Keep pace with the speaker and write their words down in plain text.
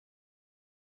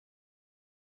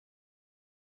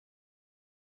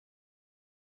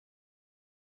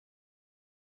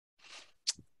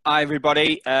Hi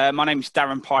everybody, my name is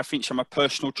Darren Pyefinch. I'm a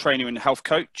personal trainer and health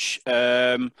coach.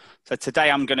 So today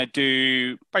I'm going to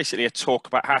do basically a talk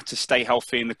about how to stay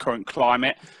healthy in the current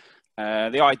climate.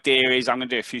 The idea is I'm going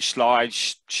to do a few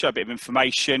slides, show a bit of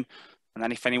information, and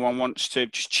then if anyone wants to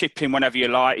just chip in whenever you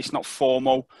like. It's not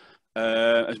formal.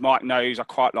 As Mike knows, I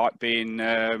quite like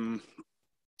being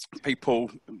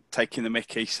people taking the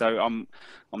mickey, so I'm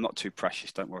not too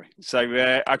precious, don't worry. So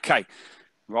okay,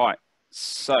 right.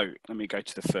 So let me go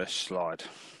to the first slide.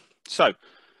 So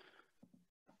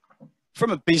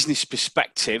from a business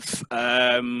perspective, what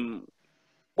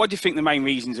do you think the main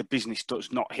reasons a business does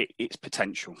not hit its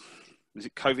potential? Is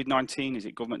it COVID-19? Is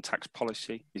it government tax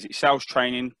policy? Is it sales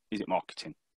training? Is it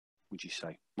marketing? Would you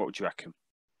say? What would you reckon?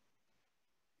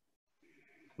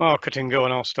 Marketing, go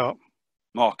on, I'll start.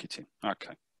 Marketing.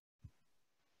 Okay.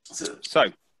 So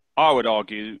I would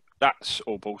argue that's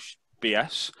all bullshit,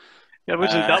 BS. Yeah,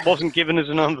 that wasn't given as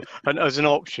an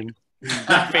option.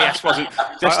 BS wasn't.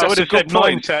 I would have said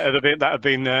mindset of the bit that had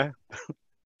been there.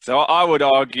 So I would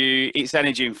argue it's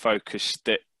energy and focus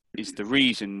that is the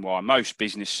reason why most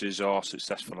businesses are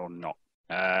successful or not.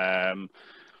 And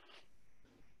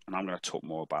I'm going to talk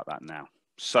more about that now.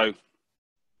 So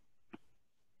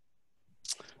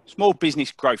small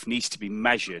business growth needs to be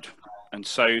measured. And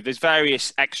so there's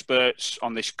various experts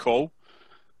on this call.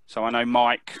 So I know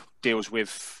Mike deals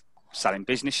with selling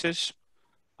businesses.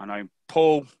 I know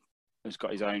Paul has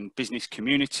got his own business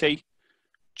community.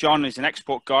 John is an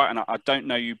export guy, and I don't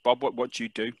know you, Bob. What do you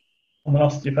do? I'm an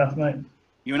osteopath, mate.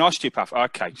 You're an osteopath.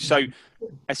 Okay. So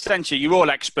essentially, you're all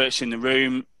experts in the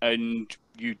room, and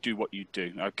you do what you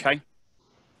do. Okay.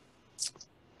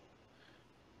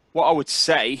 What I would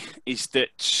say is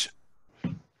that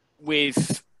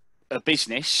with a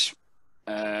business,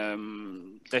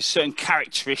 there's certain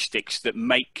characteristics that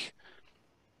make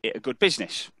it a good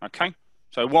business. Okay.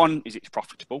 So one is it's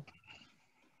profitable.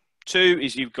 Two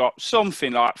is you've got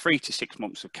something like 3 to 6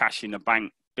 months of cash in the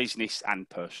bank, business and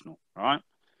personal, right?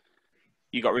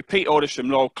 You've got repeat orders from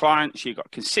loyal clients. You've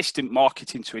got consistent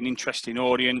marketing to an interesting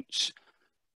audience.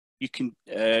 You can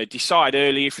decide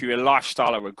early if you're a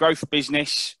lifestyle or a growth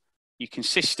business. You can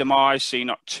systemize so you're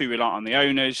not too reliant on the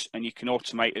owners, and you can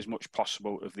automate as much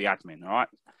possible of the admin, all right?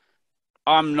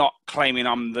 I'm not claiming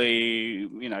I'm the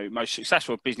most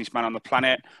successful businessman on the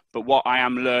planet, but what I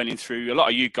am learning through a lot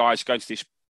of you guys going to this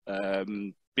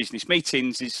business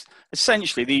meetings is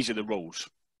essentially these are the rules.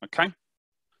 Okay.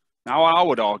 Now I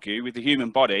would argue with the human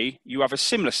body, you have a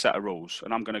similar set of rules,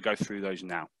 and I'm going to go through those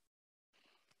now.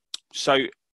 So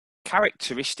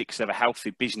characteristics of a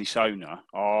healthy business owner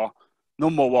are,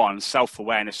 number one,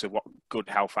 self-awareness of what good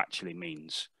health actually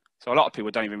means. So a lot of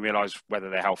people don't even realize whether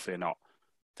they're healthy or not.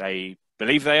 They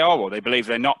believe they are, or they believe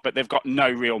they're not, but they've got no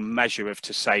real measure of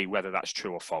to say whether that's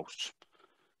true or false.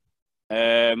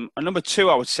 And number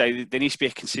two, I would say there needs to be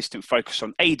a consistent focus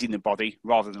on aiding the body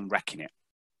rather than wrecking it.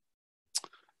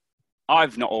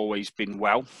 I've not always been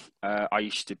well. I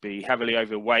used to be heavily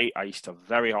overweight. I used to have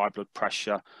very high blood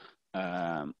pressure.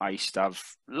 I used to have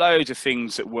loads of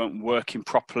things that weren't working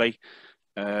properly.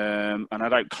 And I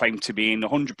don't claim to be in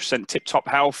 100% tip-top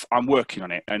health. I'm working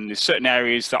on it. And there's certain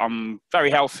areas that I'm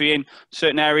very healthy in,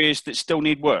 certain areas that still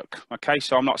need work. Okay,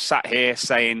 so I'm not sat here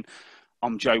saying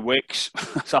I'm Joe Wicks.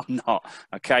 I'm not.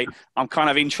 Okay, I'm kind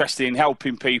of interested in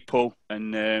helping people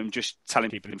and just telling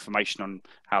people information on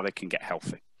how they can get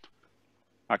healthy.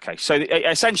 Okay, so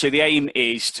essentially the aim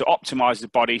is to optimize the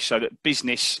body so that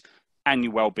business and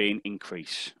your well-being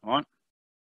increase. All right.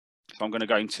 So I'm going to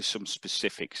go into some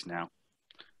specifics now.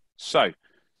 So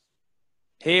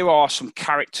here are some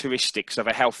characteristics of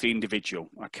a healthy individual.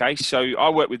 Okay, so I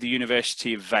work with the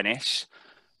University of Venice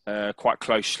quite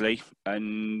closely,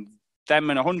 and them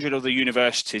and 100 other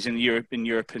universities in Europe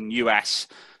and US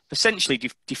essentially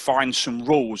define some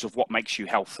rules of what makes you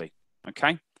healthy.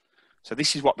 Okay, so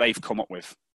this is what they've come up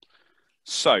with.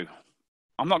 So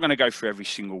I'm not going to go through every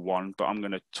single one, but I'm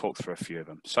going to talk through a few of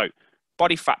them. So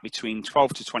body fat between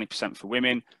 12 to 20% for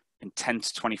women and 10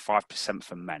 to 25%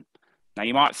 for men. Now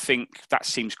you might think that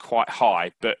seems quite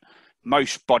high, but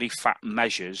most body fat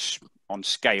measures on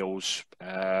scales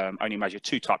only measure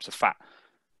 2 types of fat.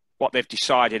 What they've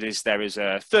decided is there is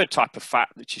a third type of fat,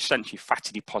 which is essentially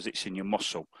fatty deposits in your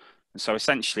muscle. And so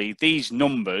essentially these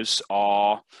numbers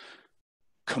are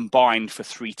combined for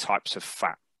 3 types of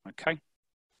fat. Okay.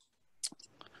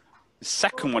 The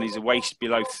second one is a waist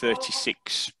below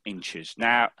 36 inches.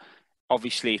 Now,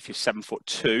 obviously, if you're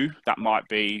 7'2", that might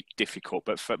be difficult,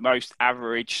 but for most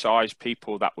average size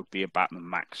people, that would be about the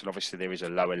max. And obviously there is a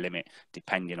lower limit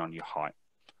depending on your height.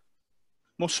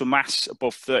 Muscle mass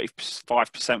above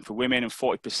 35% for women and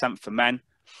 40% for men.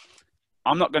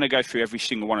 I'm not going to go through every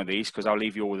single one of these because I'll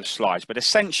leave you all the slides, but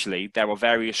essentially there are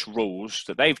various rules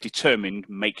that they've determined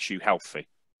makes you healthy.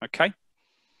 Okay.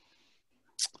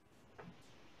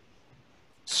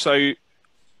 So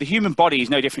the human body is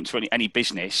no different to any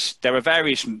business. There are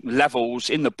various levels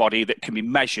in the body that can be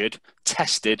measured,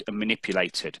 tested, and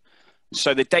manipulated.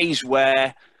 So the days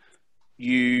where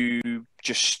you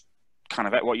just kind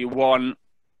of ate what you want,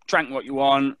 drank what you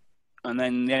want, and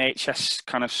then the NHS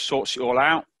kind of sorts it all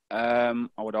out, I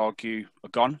would argue are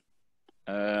gone.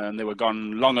 They were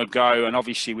gone long ago, and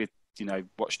obviously with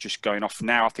what's just going off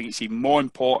now, I think it's even more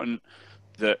important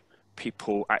that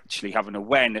people actually have an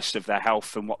awareness of their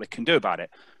health and what they can do about it,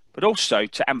 but also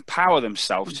to empower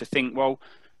themselves to think, well,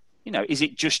 is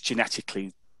it just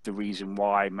genetically the reason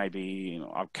why maybe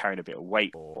I'm carrying a bit of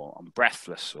weight, or I'm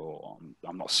breathless, or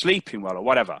I'm not sleeping well, or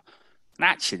whatever. And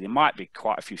actually, there might be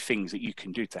quite a few things that you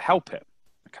can do to help it.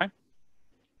 Okay.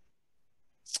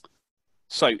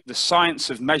 So the science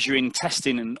of measuring,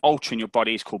 testing, and altering your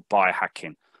body is called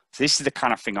biohacking. So this is the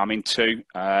kind of thing I'm into.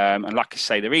 And like I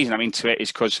say, the reason I'm into it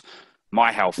is because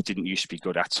my health didn't used to be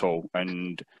good at all.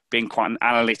 And being quite an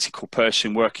analytical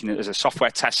person working as a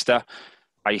software tester,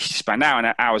 I used to spend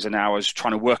hours and hours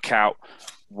trying to work out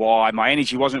why my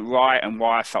energy wasn't right, and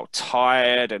why I felt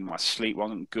tired, and my sleep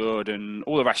wasn't good, and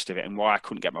all the rest of it, and why I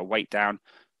couldn't get my weight down.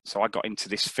 So I got into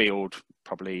this field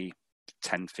probably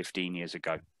 10, 15 years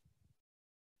ago.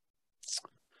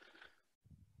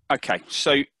 Okay,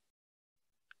 so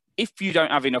if you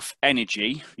don't have enough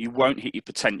energy, you won't hit your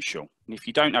potential. And if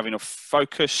you don't have enough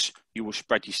focus, you will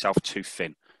spread yourself too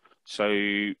thin. So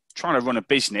trying to run a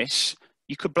business,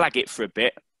 you could blag it for a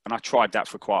bit, and I tried that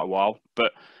for quite a while,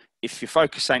 but if your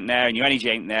focus ain't there and your energy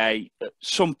ain't there, at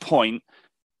some point,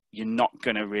 you're not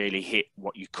going to really hit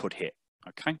what you could hit,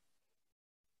 okay?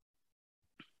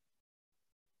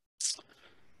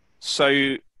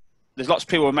 So there's lots of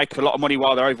people who make a lot of money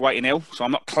while they're overweight and ill, so I'm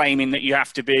not claiming that you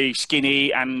have to be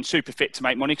skinny and super fit to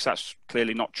make money, because that's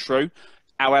clearly not true.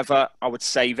 However, I would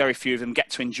say very few of them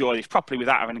get to enjoy this properly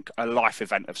without having a life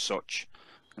event of such,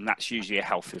 and that's usually a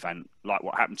health event, like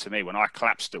what happened to me when I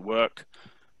collapsed at work.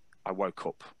 I woke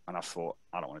up and I thought,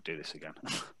 I don't want to do this again.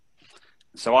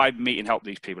 So I meet and help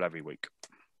these people every week.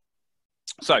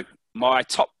 So my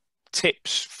top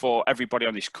tips for everybody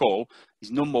on this call is,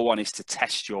 number one is to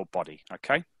test your body,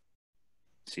 okay?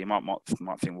 So you might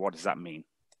think, what does that mean?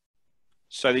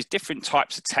 So there's different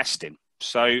types of testing.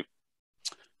 So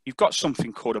you've got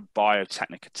something called a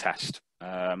biotechnica test.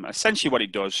 Essentially what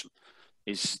it does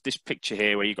is this picture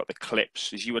here where you've got the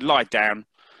clips, is you would lie down,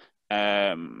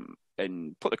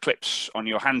 and put the clips on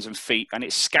your hands and feet, and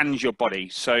it scans your body.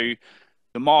 So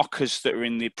the markers that are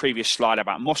in the previous slide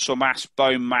about muscle mass,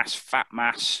 bone mass, fat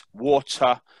mass,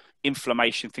 water,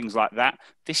 inflammation, things like that,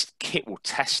 this kit will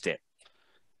test it.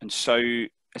 And so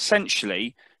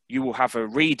essentially you will have a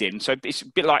reading. So it's a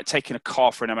bit like taking a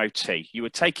car for an MOT. You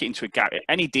would take it into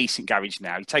any decent garage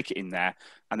now, you take it in there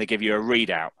and they give you a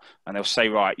readout, and they'll say,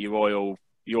 right, your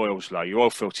oil's low, your oil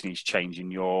filter needs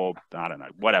changing, I don't know,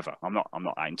 whatever. I'm not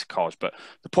that into cars, but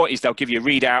the point is they'll give you a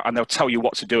readout and they'll tell you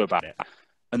what to do about it.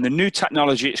 And the new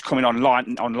technology that's coming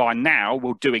online now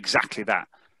will do exactly that.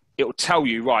 It will tell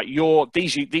you, right,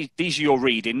 these are your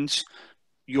readings.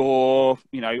 You're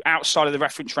outside of the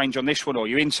reference range on this one, or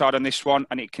you're inside on this one,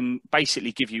 and it can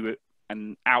basically give you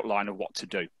an outline of what to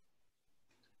do.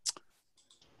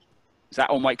 Does that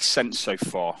all make sense so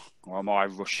far, or am I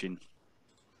rushing?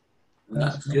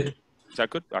 That's good. Is that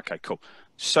good? Okay, cool.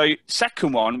 So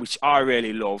second one, which I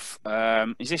really love,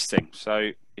 is this thing.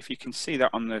 So if you can see that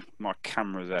on my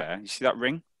camera there, you see that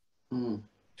ring?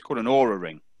 It's called an Aura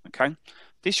ring, okay?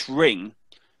 This ring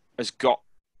has got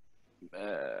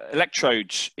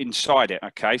electrodes inside it,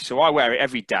 okay? So I wear it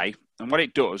every day, and what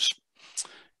it does,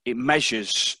 it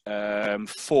measures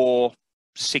 4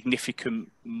 significant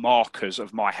markers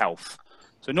of my health.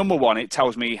 So number one, it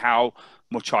tells me how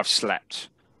much I've slept.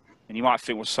 And you might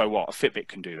think, well, so what? A Fitbit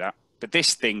can do that. But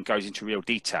this thing goes into real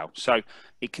detail. So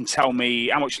it can tell me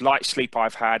how much light sleep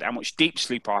I've had, how much deep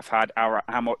sleep I've had,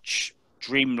 how much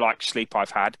dream-like sleep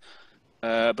I've had.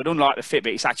 But unlike the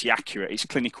Fitbit, it's actually accurate. It's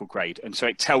clinical grade. And so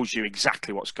it tells you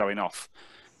exactly what's going off.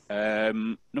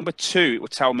 Number two, it will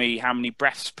tell me how many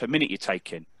breaths per minute you're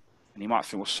taking. And you might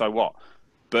think, well, so what?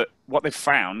 But what they've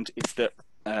found is that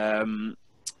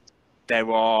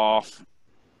there are...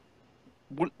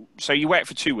 So you wear it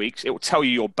for 2 weeks, it will tell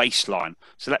you your baseline.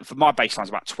 So that, for my baseline, is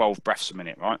about 12 breaths a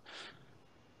minute, right?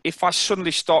 If I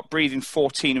suddenly start breathing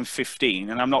 14 and 15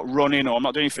 and I'm not running or I'm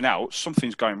not doing anything else,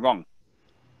 something's going wrong.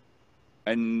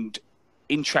 And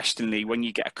interestingly, when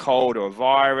you get a cold or a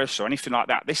virus or anything like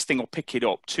that, this thing will pick it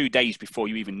up 2 days before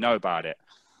you even know about it.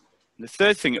 And the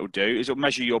third thing it will do is it'll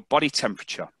measure your body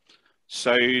temperature.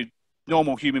 So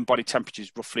normal human body temperature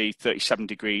is roughly 37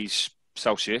 degrees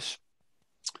Celsius.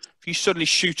 If you suddenly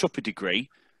shoot up a degree,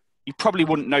 you probably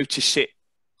wouldn't notice it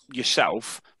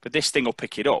yourself, but this thing will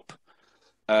pick it up.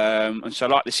 And so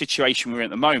like the situation we're in at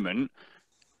the moment,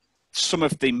 some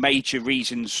of the major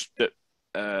reasons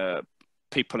that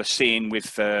people are seeing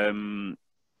with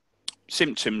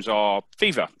symptoms are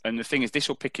fever. And the thing is, this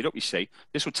will pick it up, you see.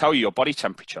 This will tell you your body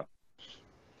temperature.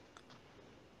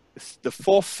 The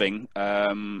fourth thing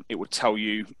it will tell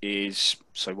you is,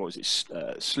 so what was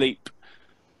it? Sleep,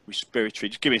 respiratory.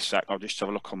 Just give me a sec. I'll just have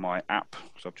a look on my app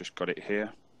because I've just got it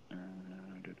here.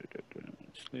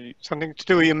 Sleep. Something to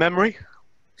do with your memory?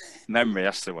 Memory,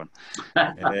 that's the one.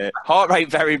 Heart rate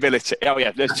variability. Oh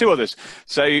yeah, there's two others.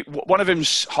 So one of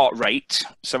them's heart rate.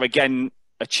 So again,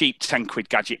 a cheap 10 quid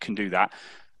gadget can do that.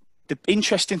 The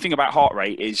interesting thing about heart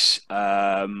rate is,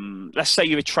 let's say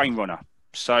you're a train runner.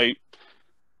 So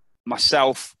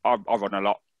myself, I run a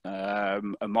lot,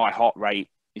 and my heart rate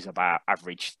is about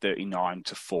average 39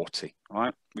 to 40,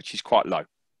 right? Which is quite low.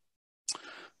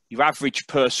 Your average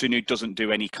person who doesn't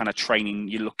do any kind of training,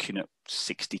 you're looking at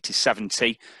 60 to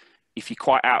 70. If you're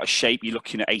quite out of shape, you're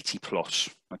looking at 80 plus,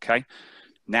 okay?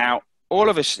 Now, all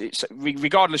of us,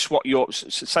 regardless what your,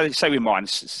 say with mine,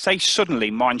 say suddenly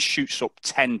mine shoots up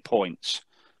 10 points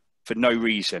for no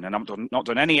reason, and I'm not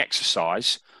done any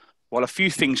exercise. Well, a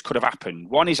few things could have happened.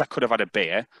 One is I could have had a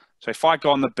beer. So if I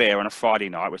go on the beer on a Friday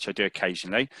night, which I do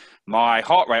occasionally, my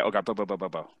heart rate will go blah, blah, blah, blah,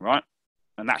 blah, right?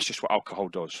 And that's just what alcohol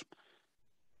does.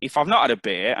 If I've not had a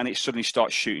beer and it suddenly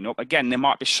starts shooting up, again, there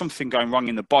might be something going wrong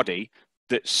in the body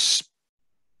that's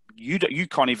you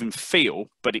can't even feel,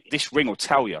 but this ring will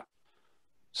tell you.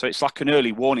 So it's like an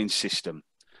early warning system.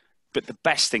 But the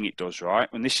best thing it does, right,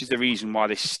 and this is the reason why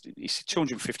it's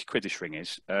 250 quid this ring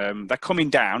is, they're coming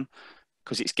down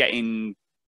because it's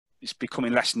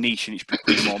becoming less niche and it's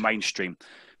becoming more mainstream.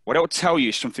 What it will tell you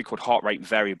is something called heart rate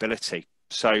variability.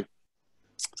 So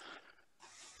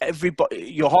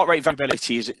your heart rate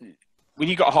variability is when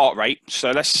you got a heart rate.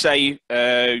 So let's say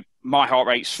my heart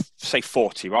rate's say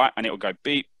 40, right? And it will go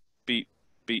beep, beep,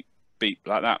 beep, beep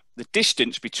like that. The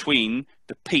distance between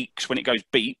the peaks when it goes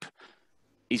beep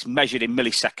is measured in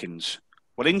milliseconds.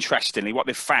 Well, interestingly, what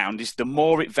they've found is the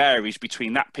more it varies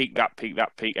between that peak, that peak,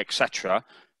 that peak, etc.,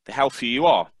 the healthier you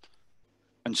are.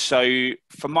 And so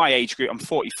for my age group, I'm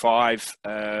 45.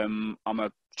 I'm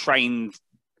a trained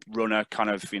runner, kind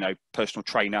of, personal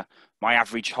trainer. My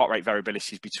average heart rate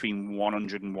variability is between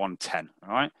 100 and 110,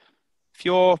 all right? If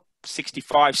you're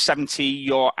 65, 70,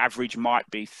 your average might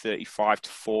be 35 to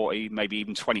 40, maybe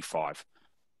even 25.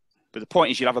 But the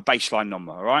point is you'll have a baseline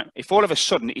number, all right? If all of a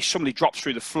sudden it suddenly drops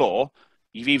through the floor,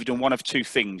 you've either done one of two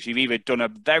things. You've either done a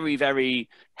very, very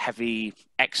heavy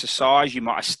exercise, you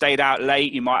might have stayed out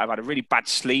late, you might have had a really bad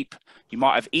sleep, you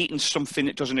might have eaten something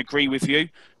that doesn't agree with you,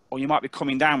 or you might be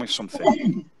coming down with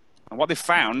something. And what they've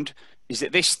found is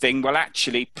that this thing will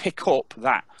actually pick up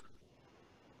that.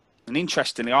 And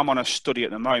interestingly, I'm on a study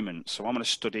at the moment. So I'm on a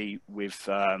study with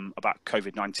about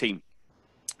COVID-19.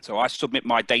 So I submit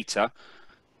my data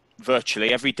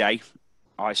virtually every day.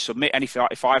 I submit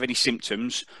if I have any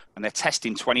symptoms, and they're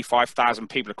testing 25,000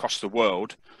 people across the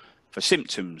world for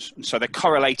symptoms. And so they're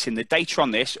correlating the data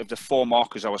on this of the 4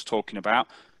 markers I was talking about.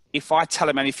 If I tell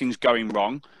them anything's going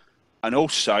wrong, and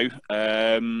also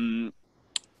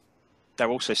they're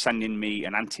also sending me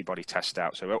an antibody test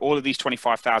out. So all of these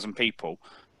 25,000 people,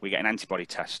 we get an antibody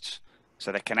tests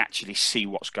so they can actually see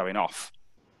what's going off.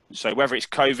 And so whether it's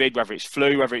COVID, whether it's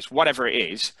flu, whether it's whatever it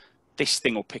is, this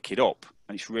thing will pick it up,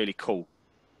 and it's really cool.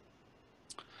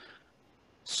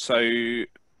 So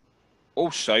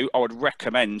also I would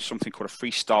recommend something called a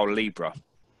Freestyle Libra.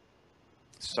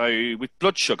 So with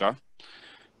blood sugar,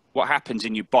 what happens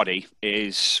in your body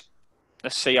is,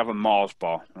 let's say you have a Mars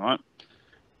bar, right?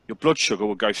 Your blood sugar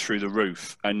will go through the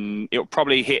roof, and it'll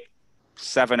probably hit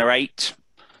 7 or 8,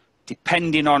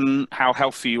 depending on how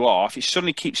healthy you are. If it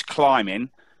suddenly keeps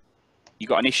climbing, you've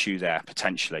got an issue there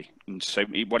potentially. And so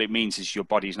what it means is your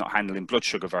body's not handling blood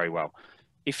sugar very well.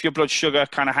 If your blood sugar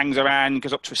kind of hangs around,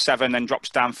 goes up to a 7, then drops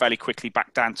down fairly quickly,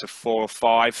 back down to 4 or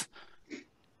 5,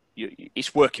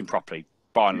 it's working properly,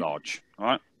 by and large, all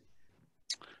right?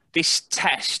 This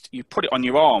test, you put it on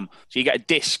your arm. So you get a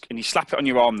disc and you slap it on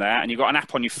your arm there, and you've got an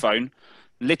app on your phone.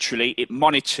 Literally, it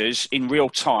monitors in real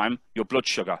time your blood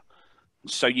sugar.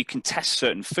 So you can test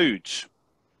certain foods.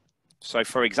 So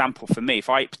for example, for me, if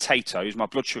I eat potatoes, my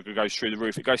blood sugar goes through the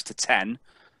roof. It goes to 10.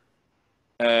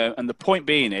 And the point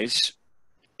being is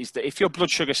that if your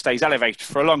blood sugar stays elevated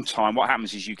for a long time, what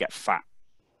happens is you get fat.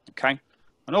 Okay?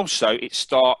 And also it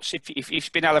starts, if it's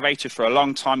been elevated for a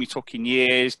long time, you're talking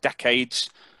years, decades,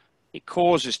 it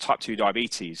causes type 2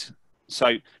 diabetes.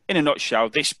 So in a nutshell,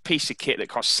 this piece of kit that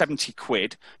costs 70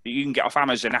 quid that you can get off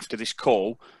Amazon after this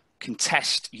call can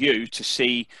test you to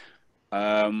see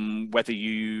whether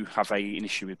you have an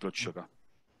issue with blood sugar.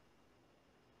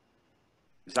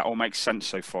 Does that all make sense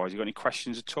so far? Have you got any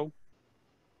questions at all?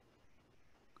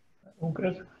 All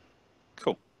good.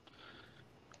 Cool.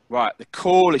 Right, the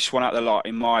coolest one out of the lot,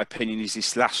 in my opinion, is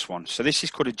this last one. So this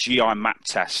is called a GI map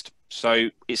test. So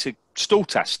it's a stool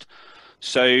test.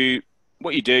 So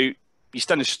what you do, you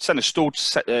send a stool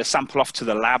sample off to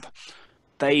the lab.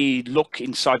 They look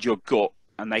inside your gut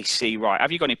and they see, right,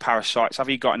 have you got any parasites? Have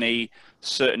you got any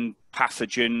certain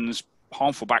pathogens,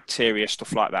 harmful bacteria,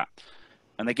 stuff like that?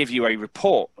 And they give you a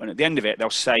report. And at the end of it, they'll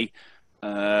say,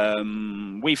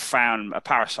 we found a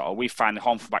parasite, or we found a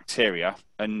harmful bacteria,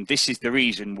 and this is the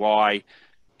reason why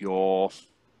your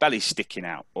belly's sticking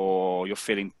out, or you're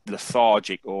feeling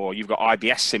lethargic, or you've got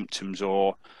IBS symptoms,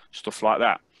 or stuff like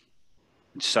that.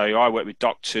 So I work with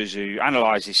doctors who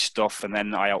analyze this stuff, and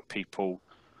then I help people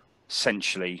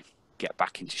essentially get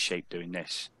back into shape doing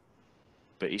this.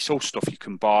 But it's all stuff you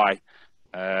can buy.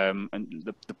 And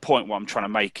the point what I'm trying to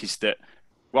make is that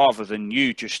rather than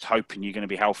you just hoping you're going to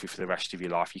be healthy for the rest of your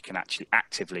life, you can actually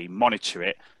actively monitor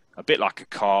it, a bit like a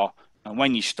car. And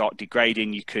when you start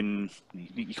degrading, you can't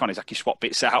exactly swap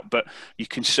bits out, but you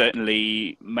can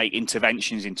certainly make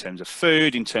interventions in terms of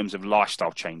food, in terms of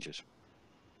lifestyle changes.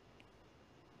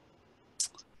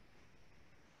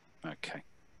 Okay.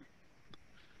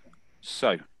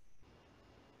 So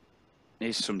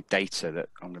here's some data that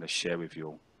I'm going to share with you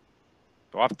all.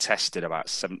 So I've tested about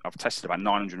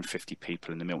 950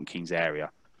 people in the Milton Keynes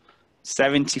area.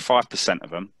 75% of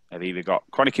them have either got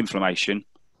chronic inflammation,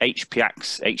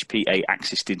 HPA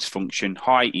axis dysfunction,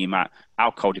 high EMAT,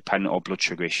 alcohol dependent, or blood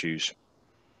sugar issues.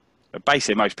 But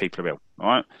basically, most people are ill. All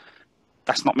right,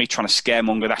 that's not me trying to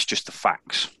scaremonger. That's just the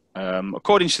facts.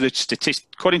 According to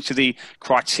the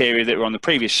criteria that were on the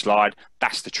previous slide,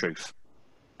 that's the truth.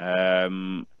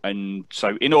 And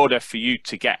so, in order for you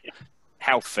to get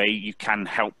healthy, you can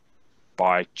help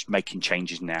by making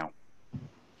changes now.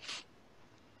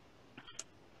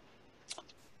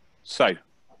 So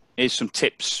here's some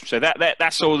tips. So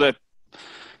that's all the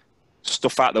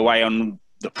stuff out of the way on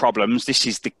the problems. This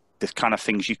is the kind of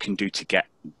things you can do to get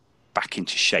back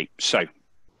into shape. So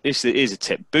here's a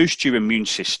tip: boost your immune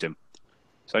system.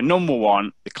 So number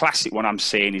one, the classic one I'm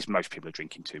seeing is most people are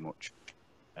drinking too much.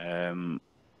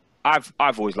 I've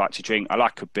always liked to drink. I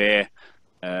like a beer.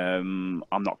 I'm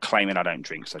not claiming I don't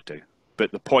drink, because I do.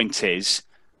 But the point is,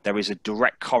 there is a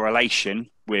direct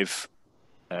correlation with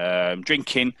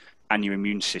drinking and your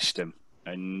immune system.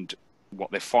 And what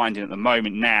they're finding at the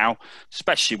moment now,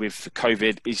 especially with the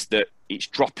COVID, is that it's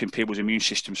dropping people's immune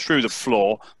systems through the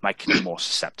floor, making them more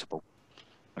susceptible.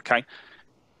 Okay.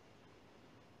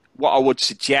 What I would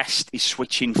suggest is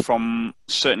switching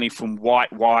certainly from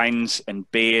white wines and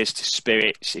beers to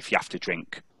spirits if you have to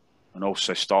drink, and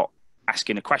also start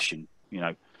asking a question,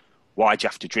 why do you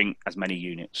have to drink as many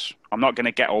units? I'm not going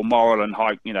to get all moral and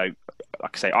high, like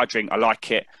I say, I drink, I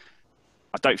like it.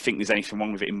 I don't think there's anything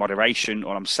wrong with it in moderation.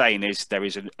 All I'm saying is there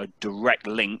is a direct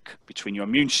link between your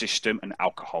immune system and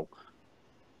alcohol.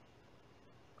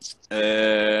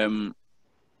 And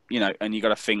you got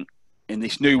to think, in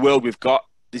this new world we've got,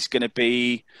 there's going to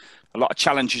be a lot of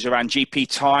challenges around GP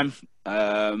time.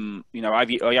 Are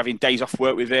you having days off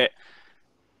work with it?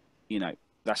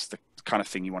 That's the kind of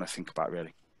thing you want to think about,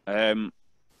 really.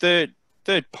 Third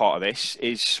part of this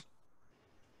is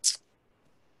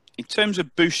in terms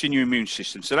of boosting your immune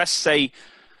system. So let's say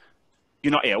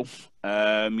you're not ill,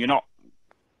 you're not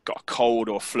got a cold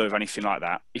or flu or anything like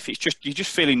that. If you're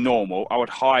just feeling normal, I would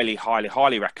highly, highly,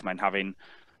 highly recommend having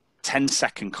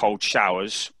 10-second cold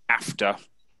showers after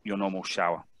your normal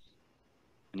shower.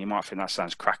 And you might think that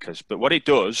sounds crackers, but what it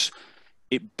does,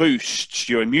 it boosts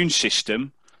your immune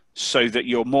system so that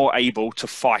you're more able to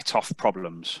fight off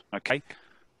problems. Okay.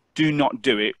 Do not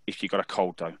do it if you've got a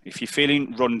cold, though. If you're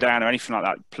feeling run down or anything like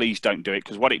that, please don't do it,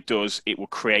 because what it does, it will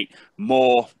create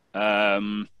more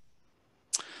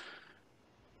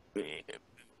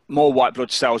white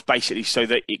blood cells, basically, so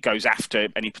that it goes after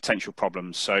any potential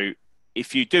problems. So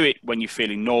if you do it when you're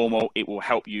feeling normal, it will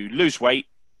help you lose weight.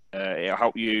 It'll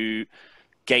help you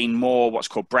gain more what's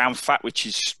called brown fat, which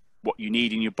is what you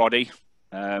need in your body.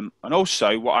 And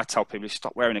also, what I tell people is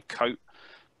stop wearing a coat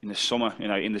in the summer,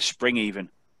 in the spring even.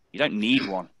 You don't need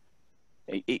one.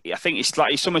 I think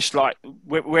it's almost like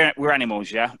we're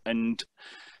animals, yeah? And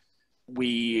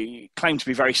we claim to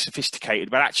be very sophisticated,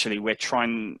 but actually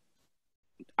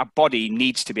our body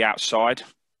needs to be outside.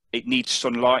 it needs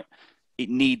sunlight, it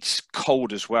needs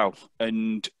cold as well.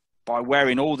 And by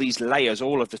wearing all these layers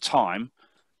all of the time,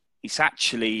 it's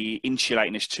actually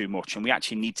insulating us too much, and we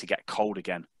actually need to get cold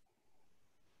again.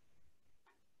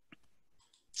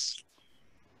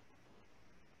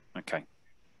 Okay.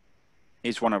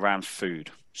 Here's one around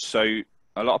food. So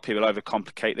a lot of people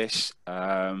overcomplicate this.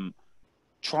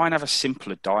 Try and have a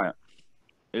simpler diet,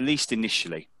 at least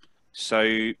initially.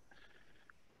 So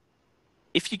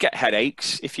if you get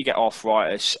headaches, if you get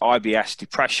arthritis, IBS,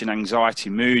 depression,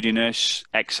 anxiety, moodiness,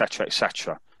 etc.,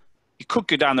 etc., you could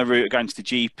go down the route of going to the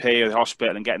GP or the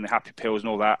hospital and getting the happy pills and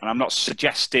all that. And I'm not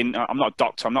suggesting, I'm not a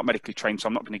doctor, I'm not medically trained, so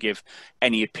I'm not going to give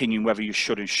any opinion whether you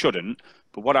should and shouldn't.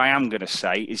 But what I am going to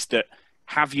say is that,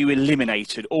 have you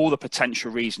eliminated all the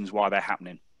potential reasons why they're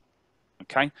happening?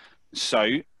 Okay.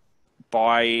 So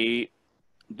by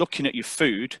looking at your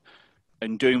food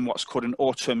and doing what's called an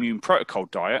autoimmune protocol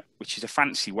diet, which is a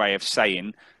fancy way of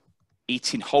saying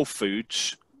eating whole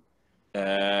foods,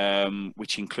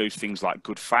 which includes things like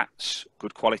good fats,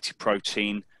 good quality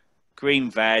protein, green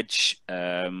veg,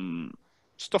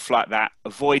 stuff like that,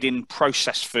 avoiding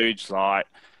processed foods like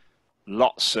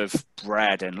lots of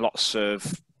bread and lots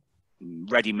of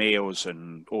ready meals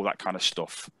and all that kind of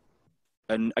stuff.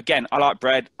 And again, I like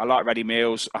bread, I like ready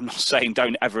meals. I'm not saying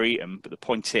don't ever eat them, but the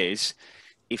point is,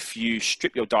 if you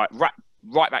strip your diet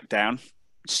right back down,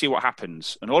 see what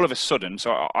happens. And all of a sudden,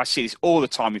 so I see this all the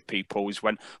time with people, is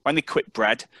when they quit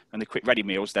bread and they quit ready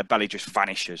meals, their belly just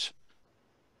vanishes.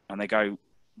 And they go,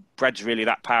 bread's really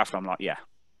that powerful? I'm like, yeah.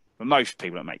 But most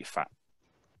people, it make you fat.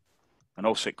 And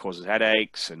also it causes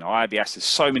headaches and IBS. There's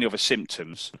so many other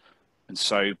symptoms. And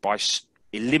so by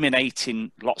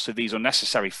eliminating lots of these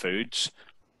unnecessary foods,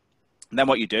 and then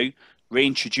what you do,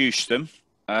 reintroduce them.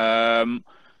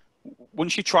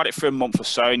 Once you've tried it for a month or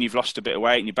so and you've lost a bit of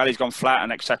weight and your belly's gone flat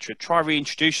and etc., try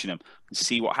reintroducing them and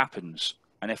see what happens.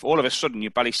 And if all of a sudden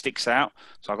your belly sticks out,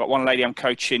 so I've got one lady I'm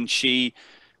coaching, she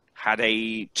had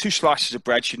 2 slices of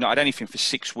bread, she'd not had anything for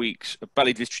 6 weeks, her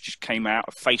belly literally just came out,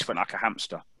 her face went like a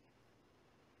hamster.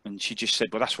 And she just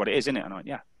said, well, that's what it is, isn't it? And I went,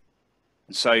 yeah.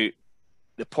 And so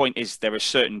the point is, there are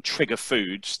certain trigger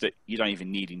foods that you don't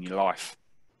even need in your life.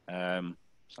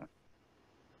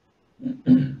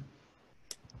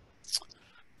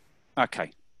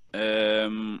 Okay. I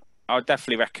would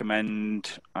definitely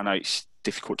recommend, I know it's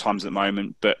difficult times at the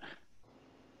moment, but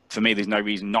for me, there's no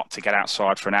reason not to get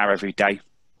outside for an hour every day.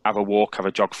 Have a walk, have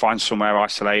a jog, find somewhere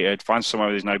isolated, find somewhere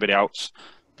where there's nobody else,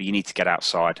 but you need to get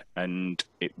outside. And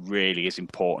it really is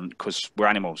important because we're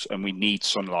animals and we need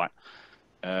sunlight.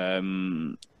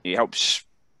 It helps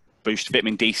boost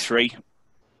vitamin D3,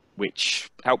 which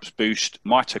helps boost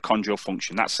mitochondrial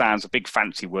function. That sounds a big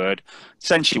fancy word.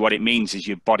 Essentially what it means is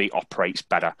your body operates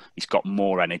better. It's got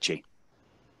more energy.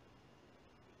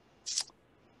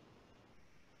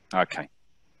 Okay,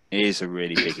 here's a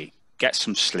really biggie. Get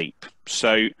some sleep.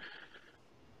 So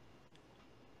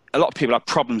a lot of people have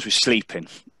problems with sleeping.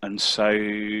 And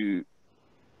so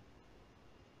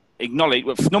acknowledge,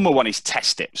 well, number one is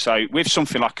test it. So with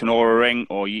something like an Oura Ring,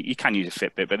 or you can use a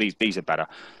Fitbit, but these are better.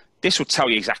 This will tell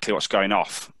you exactly what's going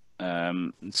off.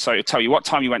 So it'll tell you what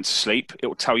time you went to sleep. It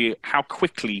will tell you how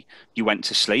quickly you went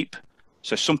to sleep.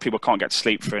 So some people can't get to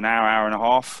sleep for an hour, hour and a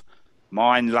half.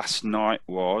 Mine last night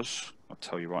was, I'll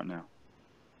tell you right now.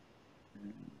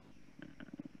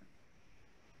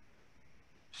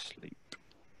 Sleep.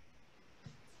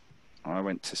 I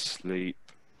went to sleep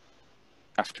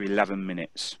after 11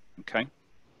 minutes, okay?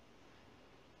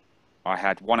 I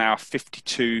had 1 hour,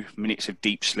 52 minutes of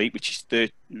deep sleep, which is to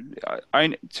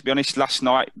be honest, last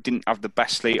night didn't have the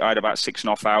best sleep. I had about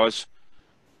 6.5 hours.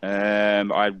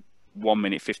 I had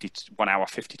 1 hour,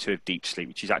 52 of deep sleep,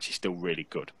 which is actually still really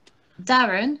good.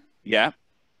 Darren? Yeah?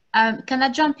 Can I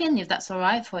jump in if that's all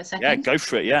right for a second? Yeah, go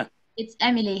for it, yeah. It's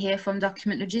Emily here from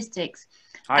Document Logistics.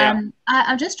 Hiya.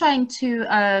 I'm just trying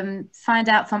to find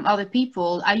out from other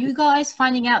people, are you guys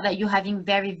finding out that you're having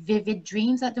very vivid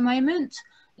dreams at the moment?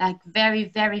 Like very,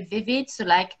 very vivid? So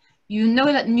like, you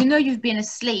know you've been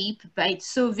asleep, but it's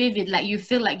so vivid, like you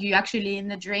feel like you're actually in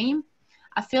the dream.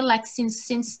 I feel like since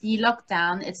the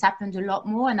lockdown, it's happened a lot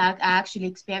more, and I actually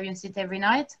experience it every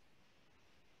night.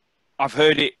 I've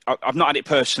heard it. I've not had it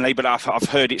personally, but I've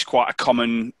heard it's quite a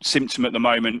common symptom at the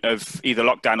moment of either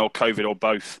lockdown or COVID or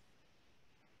both.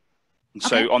 And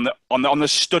Okay. so on the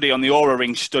study, on the Oura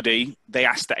Ring study, they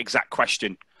asked that exact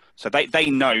question. So they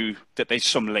know that there's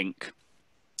some link,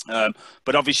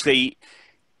 but obviously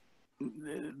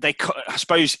I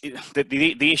suppose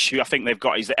the issue I think they've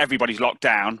got is that everybody's locked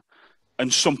down,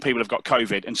 and some people have got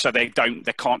COVID, and so they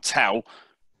can't tell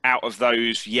out of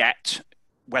those yet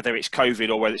whether it's COVID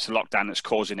or whether it's the lockdown that's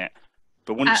causing it.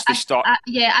 But once they start,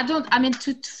 yeah, I don't. I mean,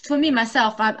 for me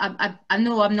myself, I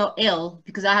know I'm not ill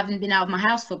because I haven't been out of my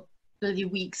house for bloody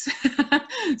weeks,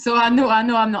 so I know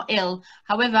I'm not ill.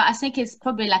 However, I think it's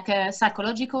probably like a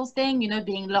psychological thing, you know,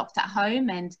 being locked at home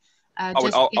and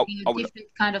just getting a different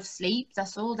kind of sleep.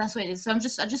 That's all. That's what it is. So I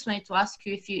just wanted to ask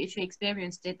you if you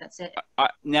experienced it. That's it.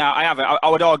 Now I haven't. I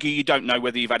would argue you don't know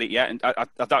whether you've had it yet, and I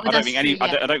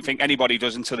don't think anybody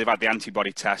does until they've had the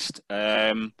antibody test.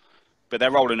 But they're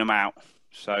rolling them out,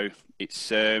 so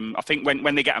it's. I think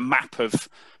when they get a map of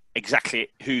exactly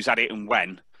who's had it and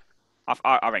when,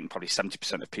 I reckon probably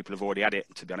 70% of people have already had it.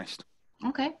 To be honest.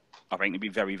 Okay. I think it'd be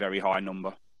very, very high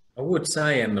number. I would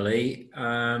say, Emily,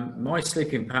 my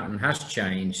sleeping pattern has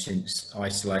changed since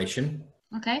isolation.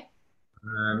 Okay.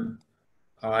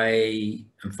 I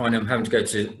am finding I'm having to go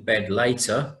to bed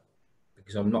later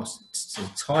because I'm not so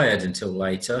tired until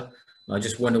later. I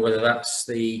just wonder whether that's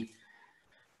the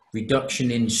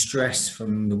reduction in stress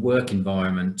from the work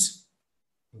environment.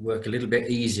 You work a little bit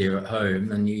easier at home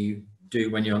than you do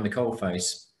when you're on the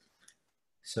coalface.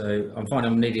 So I'm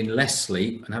finding I'm needing less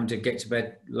sleep and having to get to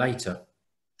bed later.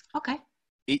 Okay.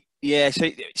 So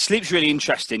sleep's really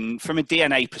interesting. From a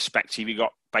DNA perspective, you've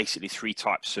got basically 3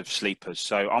 types of sleepers.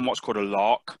 So I'm what's called a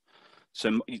lark.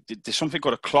 So there's something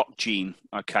called a clock gene.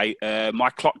 Okay. My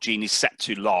clock gene is set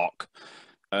to lark,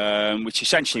 which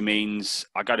essentially means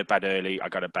I go to bed early, I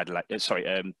go to bed late.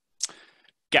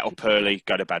 Get up early,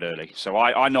 go to bed early. So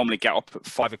I normally get up at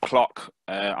 5 o'clock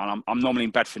and I'm normally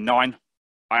in bed for 9.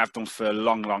 I have done for a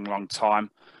long, long, long time,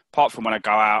 apart from when I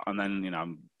go out and then, you know,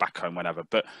 I'm back home, whenever.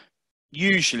 But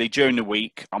usually during the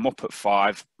week, I'm up at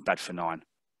 5, bed for 9.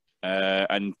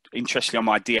 And interestingly, on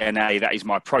my DNA, that is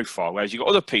my profile. Whereas you've got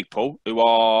other people who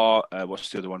are, what's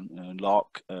the other one?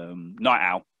 Lark, night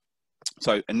owl.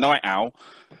 So a night owl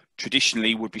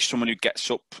traditionally would be someone who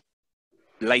gets up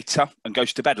later and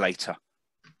goes to bed later.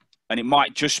 And it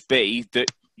might just be that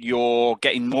you're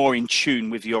getting more in tune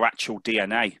with your actual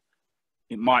DNA.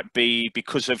 It might be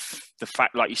because of the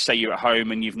fact, like you say, you're at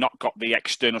home and you've not got the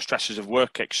external stresses of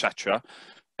work, etc.,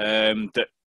 that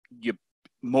you're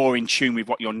more in tune with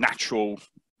what your natural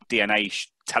DNA is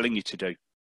telling you to do.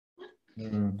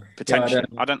 Potentially,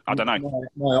 yeah, I don't know.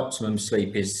 My optimum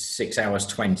sleep is 6 hours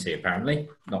 20, apparently.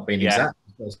 Not being exact,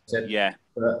 as I said, yeah.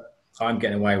 But I'm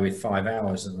getting away with 5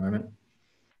 hours at the moment.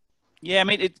 Yeah, I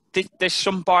mean, there's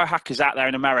some biohackers out there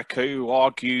in America who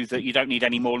argue that you don't need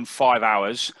any more than 5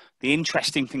 hours. The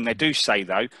interesting thing they do say,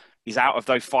 though, is out of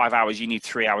those 5 hours, you need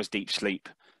 3 hours deep sleep.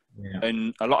 Yeah.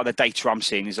 And a lot of the data I'm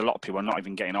seeing is a lot of people are not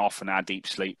even getting half an hour deep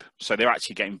sleep. So they're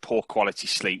actually getting poor quality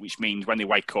sleep, which means when they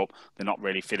wake up, they're not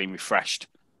really feeling refreshed.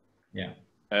 Yeah.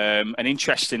 And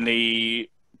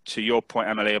interestingly, to your point,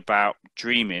 Emily, about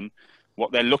dreaming,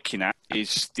 what they're looking at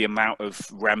is the amount of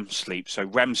REM sleep. So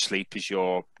REM sleep is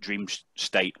your dream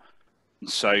state. And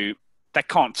so they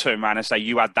can't turn around and say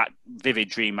you had that vivid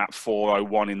dream at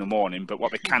 4:01 in the morning. But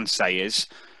what they can say is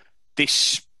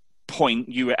this point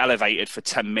you were elevated for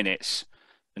 10 minutes.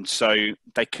 And so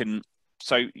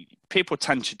people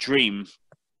tend to dream.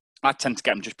 I tend to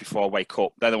get them just before I wake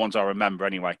up. They're the ones I remember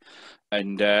anyway.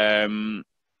 And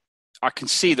I can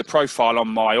see the profile on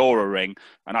my Aura ring,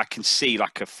 and I can see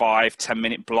like a 5-10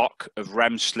 minute block of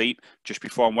REM sleep just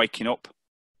before I'm waking up.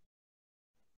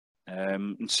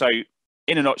 And so,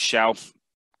 in a nutshell,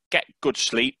 get good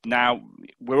sleep. Now,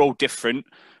 we're all different,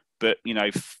 but you know,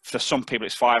 for some people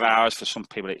it's 5 hours, for some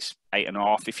people it's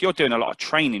 8.5. If you're doing a lot of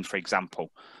training, for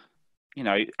example, you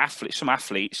know, some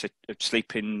athletes are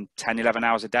sleeping 10, 11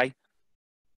 hours a day.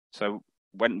 So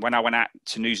when I went out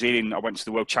to New Zealand, I went to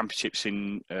the World Championships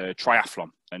in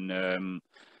triathlon, and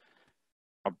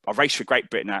I raced for Great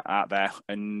Britain out there,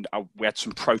 and we had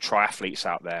some pro triathletes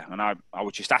out there, and I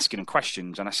was just asking them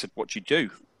questions, and I said, "What do you do?"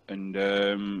 And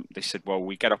they said, "Well,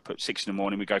 we get up at 6 in the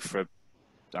morning, we go for a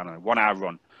 1 hour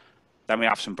run, then we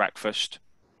have some breakfast,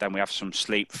 then we have some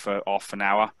sleep for half an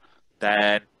hour,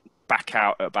 then back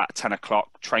out at about 10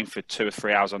 o'clock, train for 2 or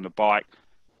 3 hours on the bike,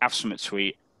 have something to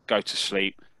eat, go to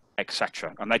sleep,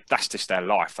 etc." And that's just their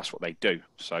life. That's what they do.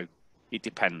 So it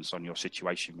depends on your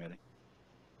situation, really.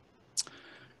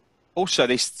 Also,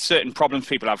 there's certain problems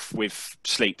people have with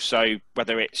sleep. So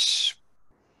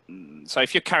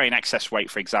if you're carrying excess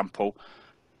weight, for example,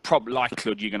 probably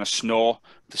likelihood you're going to snore.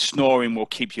 The snoring will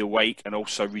keep you awake and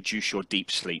also reduce your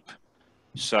deep sleep.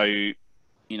 So, you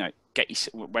know,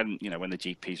 when the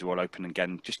GPs are all open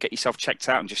again, just get yourself checked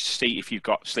out and just see if you've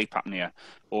got sleep apnea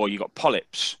or you've got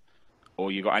polyps,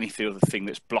 or you got any other thing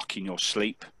that's blocking your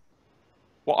sleep.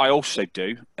 What I also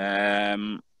do,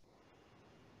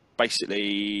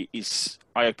 basically, is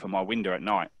I open my window at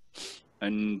night,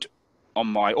 and on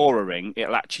my Aura ring,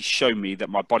 it'll actually show me that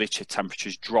my body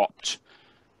temperature's dropped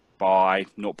by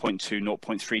 0.2,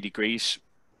 0.3 degrees.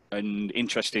 And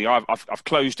interestingly, I've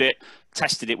closed it,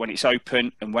 tested it when it's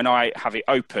open, and when I have it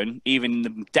open, even in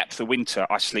the depth of winter,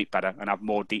 I sleep better and have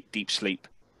more deep sleep.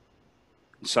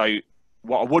 So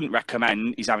what I wouldn't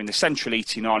recommend is having the central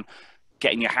heating on,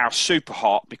 getting your house super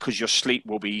hot, because your sleep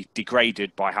will be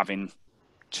degraded by having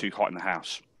too hot in the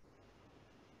house.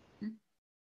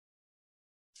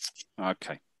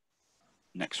 Okay,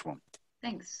 next one.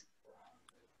 Thanks.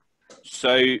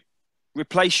 So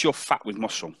replace your fat with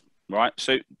muscle, right?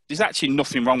 So there's actually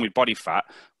nothing wrong with body fat.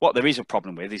 What there is a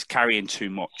problem with is carrying too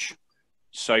much.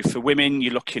 So for women,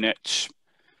 you're looking at,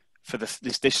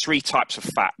 there's 3 types of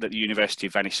fat that the University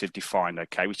of Venice have defined,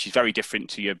 okay, which is very different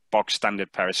to your bog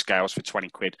standard pair of scales for 20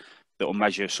 quid that will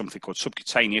measure something called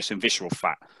subcutaneous and visceral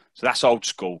fat. So that's old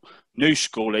school. New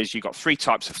school is you've got 3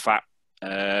 types of fat.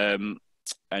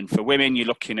 And for women, you're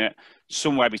looking at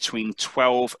somewhere between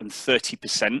 12 and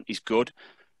 30% is good.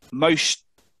 Most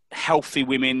healthy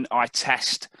women I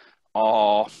test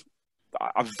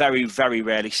I very, very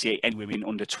rarely see any women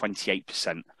under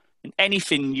 28%. And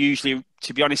anything usually,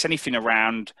 to be honest, anything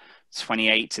around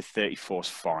 28 to 34 is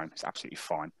fine. It's absolutely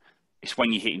fine. It's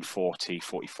when you're hitting 40,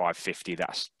 45, 50,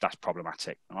 that's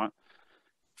problematic, all right?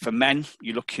 For men,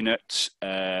 you're looking at,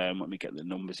 let me get the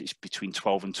numbers, it's between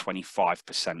 12 and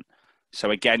 25%.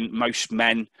 So again, most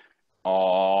men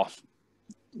are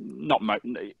not,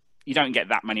 you don't get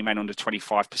that many men under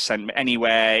 25%.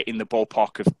 Anywhere in the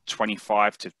ballpark of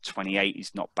 25 to 28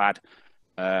 is not bad.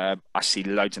 I see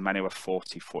loads of men who are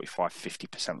 40, 45,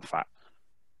 50% fat.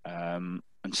 And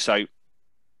so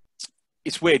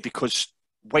it's weird because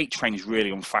weight training is really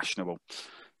unfashionable.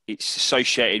 It's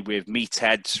associated with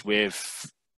meatheads, with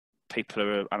people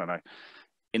who are, I don't know,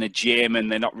 in a gym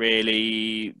and they're not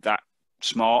really that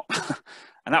smart.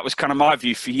 And that was kind of my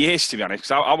view for years, to be honest,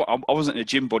 because I wasn't a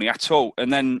gym bunny at all.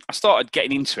 And then I started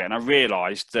getting into it and I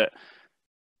realized that,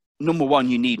 number one,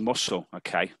 you need muscle,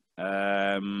 okay?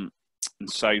 And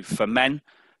so for men,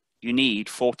 you need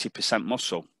 40%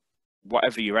 muscle,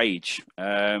 whatever your age.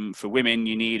 For women,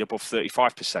 you need above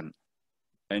 35%.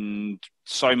 And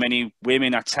so many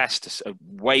women I test are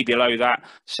way below that.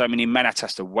 So many men I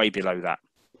test are way below that.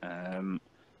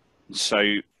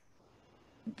 So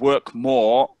work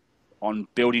more on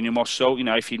building your muscle. You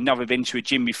know, if you've never been to a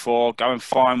gym before, go and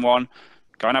find one.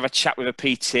 Go and have a chat with a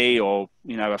PT or,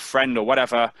 you know, a friend or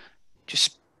whatever.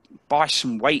 Just buy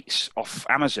some weights off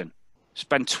Amazon.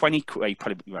 Spend 20 quid,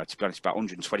 probably, well, to be honest, about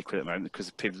 120 quid at the moment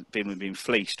because people have been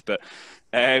fleeced. But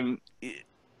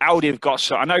Aldi have got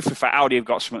some, I know for a fact Aldi have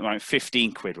got something like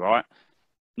 15 quid, right?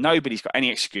 Nobody's got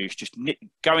any excuse. Just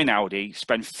go in Aldi,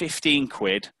 spend 15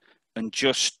 quid and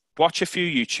just watch a few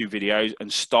YouTube videos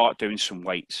and start doing some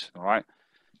weights, all right?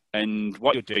 And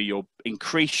what you'll do, you'll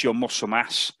increase your muscle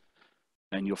mass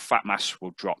and your fat mass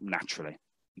will drop naturally,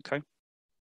 okay?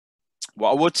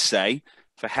 What I would say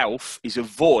for health is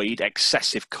avoid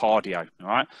excessive cardio, all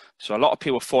right? So a lot of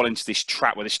people fall into this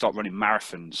trap where they start running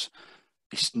marathons.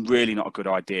 It's really not a good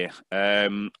idea. I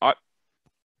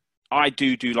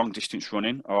do long distance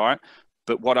running, all right?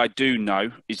 But what I do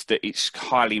know is that it's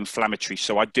highly inflammatory.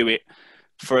 So I do it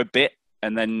for a bit.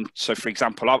 And then, so for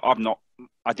example,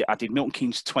 I did Milton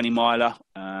Keynes 20 miler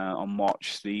on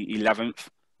March the 11th.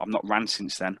 I've not ran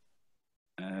since then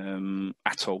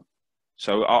at all.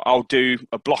 So I'll do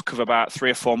a block of about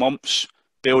 3 or 4 months,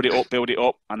 build it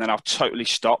up, and then I'll totally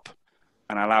stop.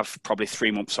 And I'll have probably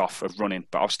 3 months off of running,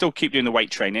 but I'll still keep doing the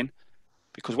weight training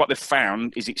because what they've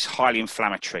found is it's highly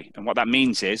inflammatory. And what that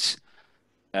means is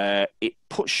it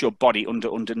puts your body under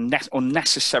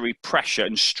unnecessary pressure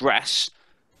and stress.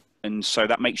 And so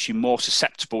that makes you more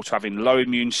susceptible to having low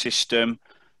immune system,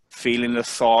 feeling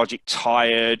lethargic,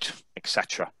 tired,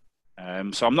 etc.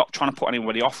 So I'm not trying to put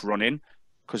anybody off running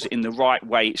because in the right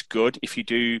way, it's good. If you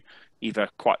do either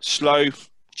quite slow,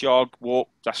 jog, walk,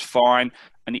 that's fine.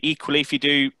 And equally, if you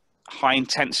do high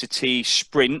intensity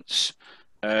sprints,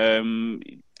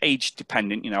 age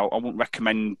dependent, you know, I wouldn't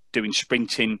recommend doing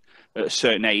sprinting at a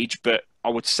certain age, but I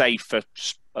would say for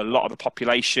a lot of the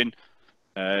population,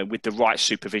 with the right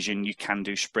supervision, you can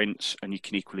do sprints and you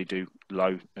can equally do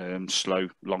slow,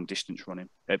 long distance running.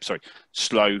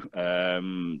 Slow,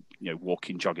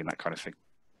 walking, jogging, that kind of thing.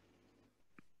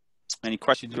 Any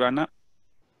questions around that?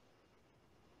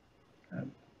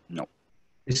 No.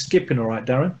 Is skipping all right,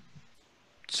 Darren?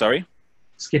 Sorry?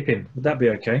 Skipping, would that be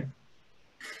okay?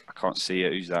 I can't see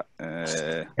it. Who's that?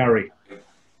 Gary.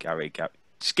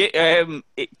 Skip.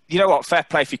 You know what? Fair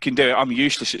play if you can do it. I'm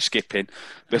useless at skipping,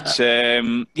 but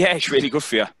yeah, it's really good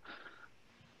for you.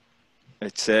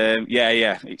 It's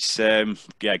yeah. It's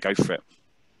yeah. Go for it.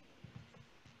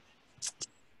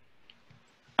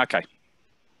 Okay.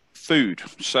 Food.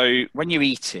 So when you're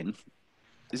eating,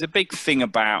 there's a big thing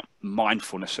about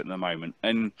mindfulness at the moment,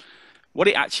 and what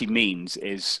it actually means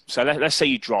is, so let's say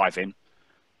you're driving.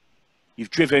 You've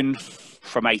driven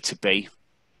from A to B.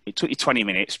 It took you 20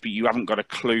 minutes, but you haven't got a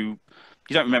clue.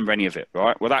 You don't remember any of it,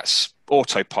 right? Well, that's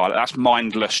autopilot. That's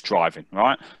mindless driving,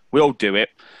 right? We all do it.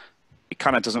 It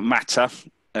kind of doesn't matter.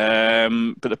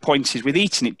 But the point is, with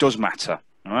eating, it does matter,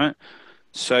 right?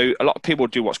 So a lot of people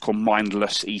do what's called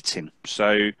mindless eating.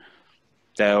 So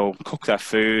they'll cook their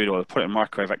food or they'll put it in the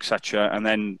microwave, etc., and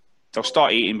then they'll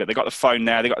start eating, but they've got the phone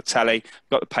there, they've got the telly, they've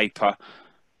got the paper.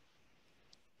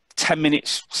 10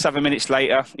 minutes, 7 minutes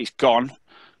later, it's gone.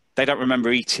 They don't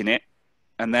remember eating it.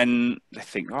 And then they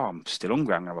think, oh, I'm still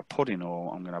hungry. I'm going to have a pudding,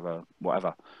 or I'm going to have a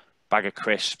whatever, bag of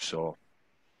crisps, or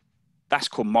that's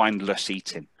called mindless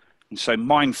eating. And so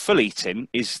mindful eating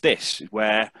is this,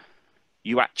 where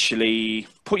you actually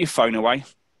put your phone away,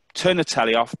 turn the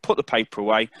telly off, put the paper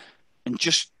away, and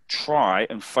just try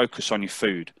and focus on your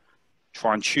food.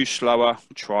 Try and chew slower,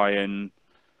 try and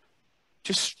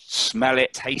just smell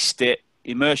it, taste it,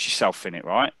 immerse yourself in it,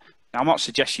 right? Now, I'm not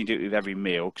suggesting you do it with every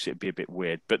meal because it'd be a bit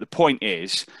weird, but the point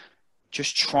is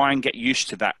just try and get used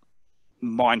to that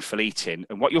mindful eating.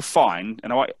 And what you'll find,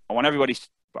 and I want everybody,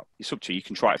 well, it's up to you, you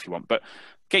can try it if you want, but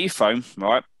get your phone,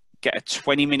 right? Get a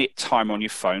 20-minute timer on your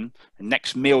phone. The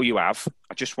next meal you have,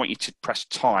 I just want you to press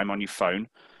time on your phone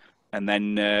and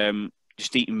then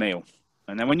just eat a meal.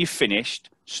 And then when you've finished,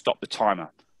 stop the timer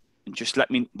and just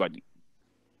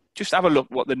just have a look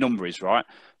what the number is, right?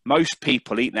 Most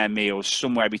people eat their meals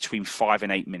somewhere between 5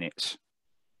 and 8 minutes.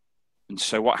 And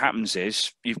so what happens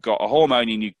is you've got a hormone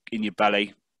in your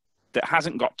belly that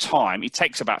hasn't got time. It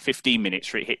takes about 15 minutes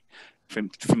for it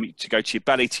to go to your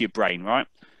belly to your brain, right?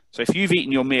 So if you've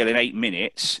eaten your meal in 8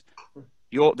 minutes,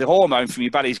 the hormone from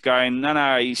your belly's going,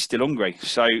 no, he's still hungry.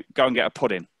 So go and get a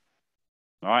pudding,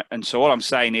 right? And so all I'm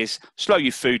saying is slow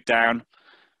your food down,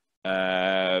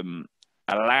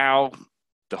 allow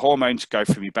the hormone to go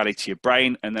from your belly to your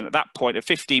brain. And then at that point, at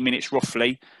 15 minutes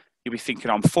roughly, you'll be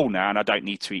thinking, I'm full now and I don't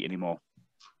need to eat anymore.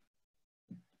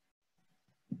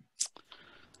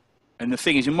 And the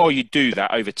thing is, the more you do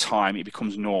that over time, it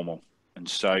becomes normal. And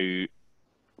so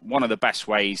one of the best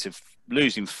ways of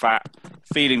losing fat,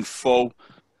 feeling full,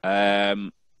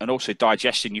 and also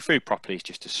digesting your food properly is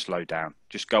just to slow down.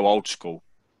 Just go old school.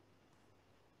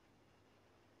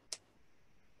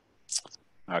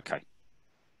 Okay.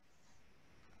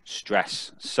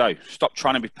 Stress. So stop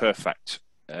trying to be perfect.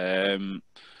 We've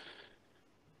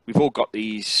all got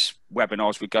these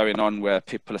webinars we're going on where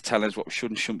people are telling us what we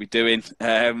should and shouldn't be doing.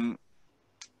 The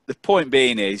point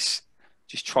being is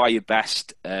just try your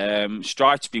best.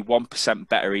 Strive to be 1%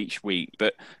 better each week,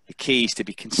 but the key is to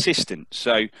be consistent.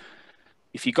 So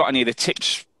if you've got any of the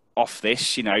tips off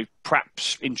this,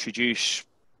 perhaps introduce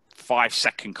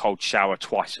 5-second cold shower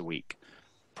twice a week.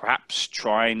 Perhaps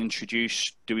try and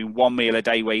introduce doing one meal a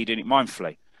day where you're doing it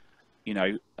mindfully.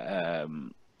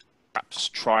 Perhaps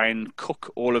try and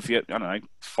cook all of your,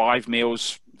 5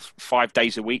 meals, 5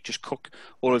 days a week. Just cook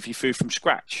all of your food from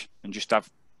scratch and just have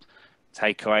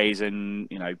takeaways and,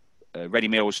 ready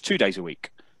meals 2 days a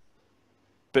week.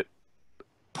 But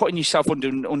putting yourself under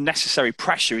unnecessary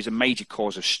pressure is a major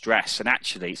cause of stress. And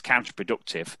actually it's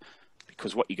counterproductive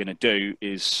because what you're going to do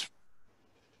is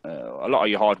a lot of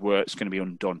your hard work is going to be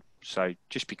undone. So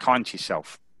just be kind to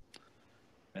yourself.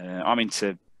 I'm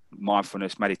into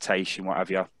mindfulness, meditation, what have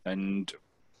you. And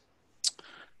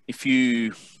if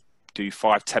you do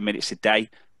 5-10 minutes a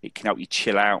day, it can help you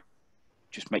chill out,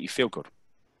 just make you feel good.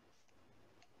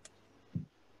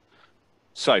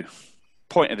 So,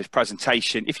 point of this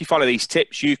presentation, if you follow these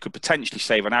tips, you could potentially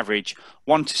save on average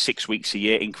 1 to 6 weeks a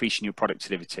year, increasing your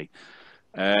productivity.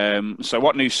 So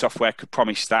what new software could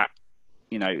promise that?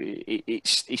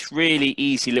 It's really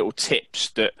easy little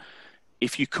tips that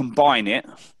if you combine it,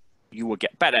 you will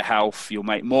get better health, you'll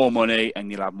make more money,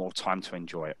 and you'll have more time to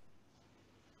enjoy it.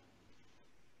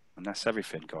 And that's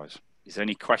everything, guys. Is there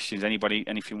any questions? Anybody,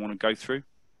 anything you want to go through?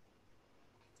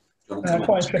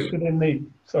 Quite interested in the,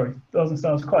 sorry, I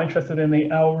was quite interested in the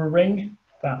Oura Ring,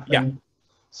 that thing. Yeah.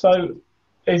 So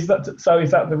is that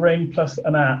the Ring plus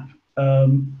an app?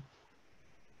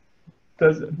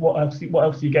 What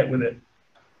else do you get with it?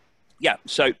 Yeah,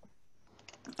 so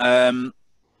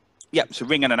it's a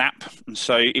Ring and an app, and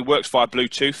so it works via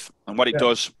Bluetooth. And what it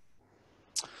does,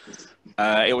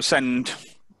 it will send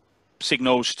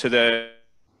signals to the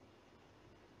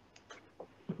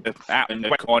app and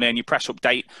the morning, you press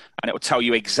update, and it will tell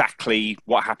you exactly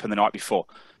what happened the night before.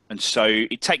 And so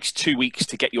it takes 2 weeks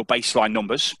to get your baseline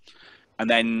numbers. And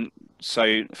then, so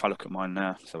if I look at mine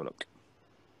now, let's have a look.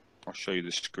 I'll show you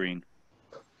the screen.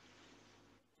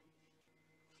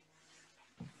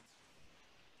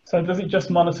 So does it just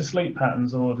monitor sleep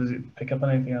patterns, or does it pick up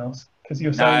anything else? Because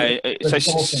you're saying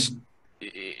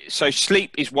so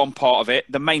sleep is one part of it.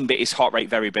 The main bit is heart rate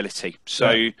variability.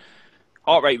 So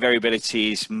heart rate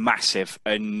variability is massive,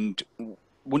 and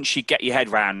once you get your head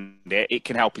around it, it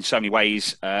can help in so many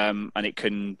ways. And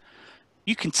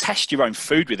you can test your own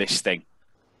food with this thing.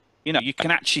 You know, you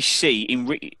can actually see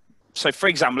so for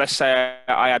example, let's say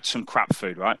I had some crap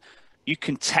food, right? You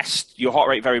can test your heart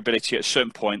rate variability at a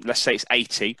certain point. Let's say it's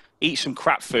 80, eat some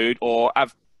crap food or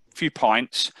have a few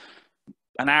pints.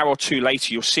 An hour or two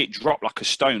later, you'll see it drop like a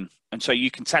stone. And so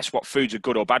you can test what foods are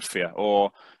good or bad for you,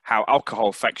 or how alcohol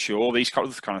affects you, all these kind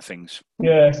of things.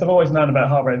 Yeah, so I've always known about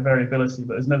heart rate variability,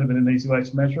 but there's never been an easy way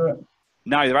to measure it.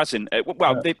 No, there hasn't.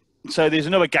 So there's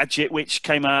another gadget which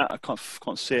came out. I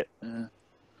can't see it.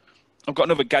 I've got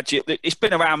another gadget. It's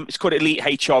been around. It's called Elite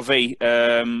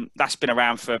HRV. That's been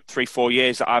around for 3-4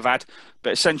 years that I've had.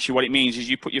 But essentially what it means is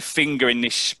you put your finger in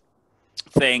this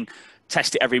thing,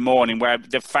 test it every morning, where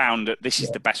they've found that this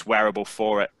is the best wearable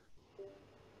for it.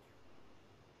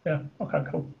 Yeah, okay,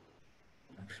 cool.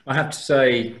 I have to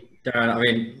say, Darren, I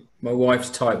mean, my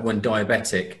wife's type 1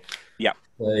 diabetic. Yeah.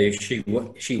 So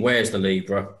she wears the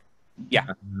Libra. Yeah.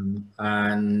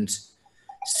 And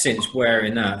since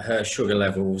wearing that, her sugar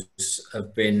levels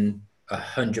have been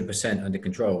 100% under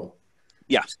control.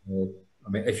 Yeah. So, I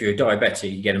mean, if you're a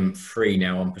diabetic, you get them free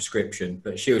now on prescription.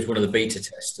 But she was one of the beta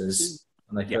testers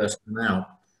when they first came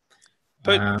out.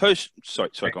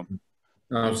 Sorry, go on.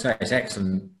 I would say it's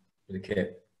excellent for the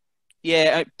kit.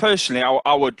 Yeah, personally,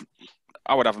 I would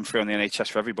have them free on the NHS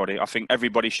for everybody. I think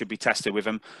everybody should be tested with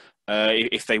them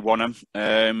if they want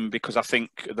them, because I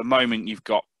think at the moment you've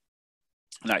got,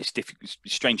 no, it's difficult, it's a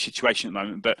strange situation at the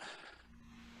moment, but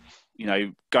you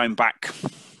know, going back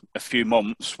a few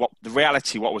months, what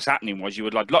was happening was you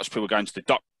would like lots of people going to the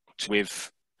doctor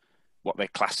with what they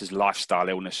class as lifestyle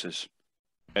illnesses,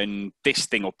 and this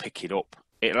thing will pick it up.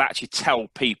 It'll actually tell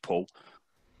people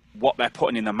what they're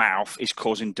putting in their mouth is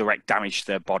causing direct damage to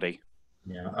their body.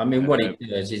 Yeah, I mean, what it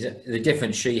does is the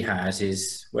difference she has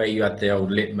is where you had the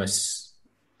old litmus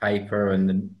paper and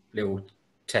the little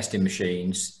testing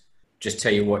machines just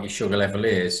tell you what your sugar level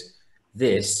is.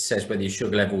 This says whether your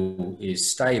sugar level is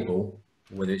stable,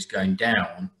 or whether it's going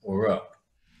down or up.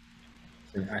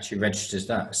 So it actually registers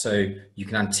that, so you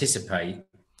can anticipate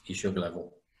your sugar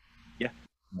level. Yeah,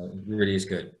 it really is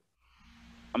good.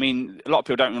 I mean, a lot of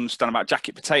people don't understand about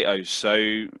jacket potatoes.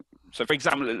 So for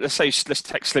example, let's take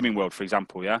Slimming World for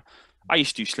example. Yeah, I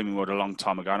used to do Slimming World a long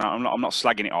time ago, and I'm not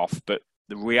slagging it off, but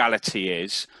the reality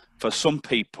is, for some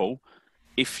people,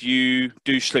 if you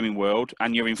do Slimming World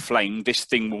and you're inflamed, this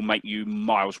thing will make you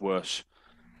miles worse.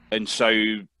 And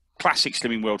so classic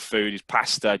Slimming World food is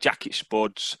pasta, jacket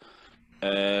spuds,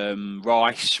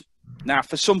 rice. Now,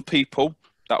 for some people,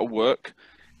 that'll work.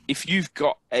 If you've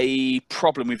got a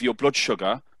problem with your blood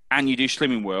sugar and you do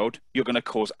Slimming World, you're going to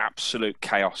cause absolute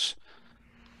chaos.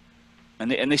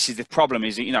 And this is the problem,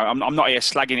 is, you know, I'm not here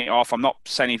slagging it off. I'm not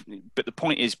saying anything, but the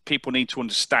point is people need to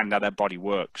understand how their body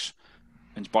works.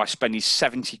 And by spending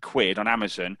 70 quid on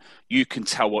Amazon, you can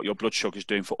tell what your blood sugar is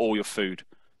doing for all your food.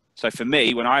 So for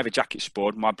me, when I have a jacket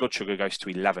spud, my blood sugar goes to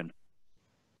 11,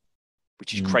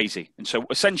 which is crazy. And so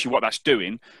essentially what that's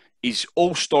doing is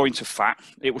all storing to fat.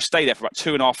 It will stay there for about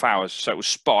 2.5 hours. So it will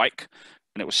spike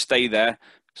and it will stay there.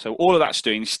 So all of that's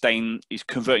doing is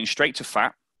converting straight to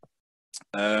fat.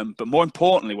 But more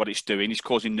importantly, what it's doing is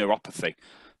causing neuropathy.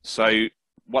 So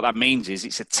what that means is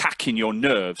it's attacking your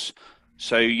nerves.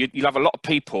 So you'll have a lot of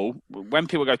people, when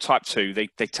people go type 2, they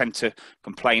tend to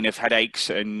complain of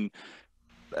headaches and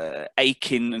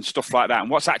aching and stuff like that. And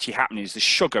what's actually happening is the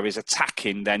sugar is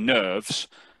attacking their nerves.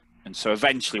 And so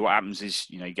eventually what happens is,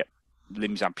 you know, you get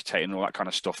limbs amputated and all that kind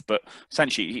of stuff. But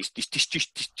essentially it's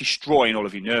just destroying all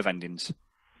of your nerve endings.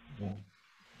 Yeah.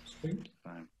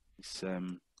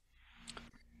 So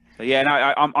yeah, no,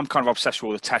 I'm kind of obsessed with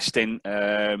all the testing.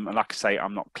 And like I say,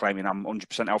 I'm not claiming I'm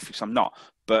 100% healthy, because I'm not.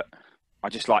 But I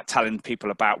just like telling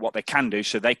people about what they can do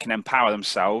so they can empower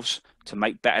themselves to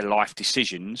make better life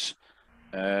decisions.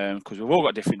 Because we've all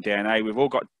got different DNA, we've all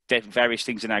got various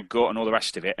things in our gut and all the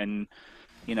rest of it. And,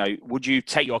 you know, would you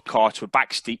take your car to a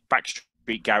backstreet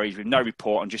garage with no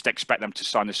report and just expect them to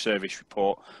sign a service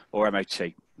report or MOT?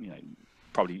 You know,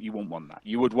 probably you wouldn't want that.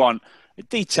 You would want a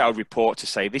detailed report to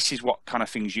say this is what kind of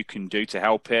things you can do to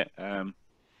help it. And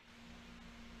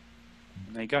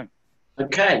there you go.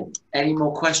 Okay. Any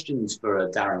more questions for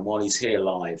Darren while he's here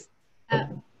live?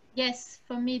 Yes,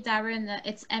 for me, Darren,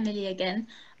 it's Emily again.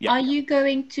 Yeah. Are you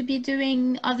going to be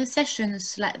doing other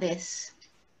sessions like this?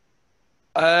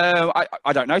 I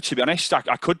don't know, to be honest. I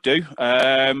could do.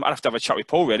 I'd have to have a chat with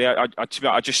Paul, really.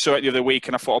 I just saw it the other week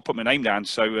and I thought I'd put my name down.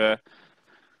 So,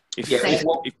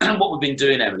 what we've been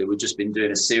doing, Emily, we've just been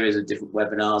doing a series of different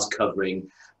webinars covering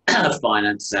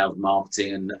finance, sales,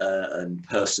 marketing, and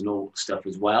personal stuff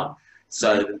as well.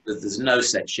 So there's no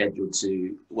set schedule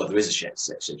well, there is a set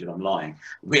schedule. I'm lying.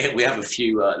 We have a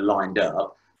few lined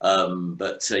up.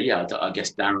 Yeah, I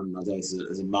guess Darren, I don't know,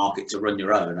 as a market to run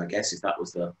your own, I guess,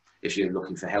 if you're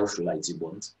looking for health related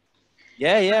ones.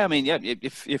 Yeah. I mean, yeah.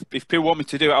 If people want me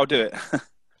to do it, I'll do it.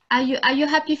 Are you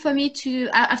happy for me to?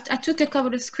 I took a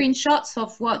couple of screenshots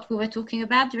of what we were talking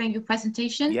about during your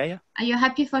presentation. Yeah. Are you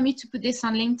happy for me to put this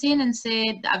on LinkedIn and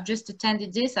say I've just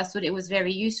attended this? I thought it was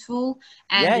very useful.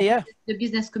 And the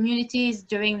business communities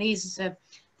during these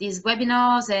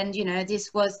webinars, and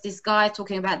this was this guy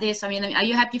talking about this. I mean, are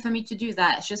you happy for me to do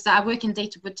that? It's just that I work in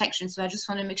data protection, so I just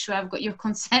want to make sure I've got your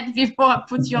consent before I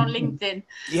put you on LinkedIn.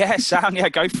 Yeah, Sam. Yeah,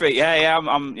 go for it.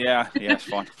 Yeah, it's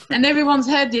fine. And everyone's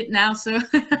heard it now, so. No,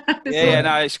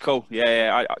 it's cool.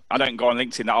 Yeah. I don't go on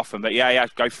LinkedIn that often, but yeah,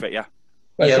 go for it. Yeah.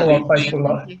 But it's all on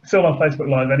Facebook Live. Still on Facebook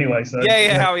Live anyway. So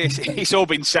Yeah. It's all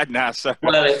been said now. So.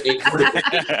 Well, it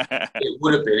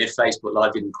would have been if Facebook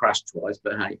Live didn't crash twice,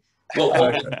 but hey.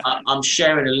 Well, I'm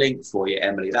sharing a link for you,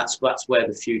 Emily. That's where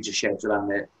the future schedule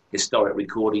and the historic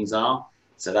recordings are.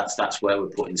 So that's where we're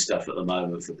putting stuff at the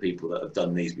moment for people that have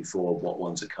done these before, what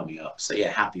ones are coming up. So yeah,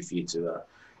 happy for you to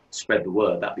spread the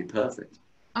word. That'd be perfect.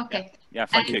 Okay. Yeah,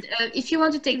 thank you. If you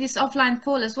want to take this offline,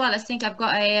 Paul, as well, I think I've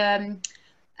got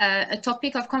a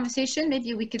topic of conversation.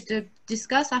 Maybe we could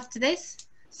discuss after this.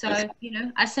 So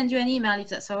I'll send you an email if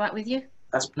that's all right with you.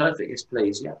 That's perfect. Yes,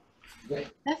 please. Yeah.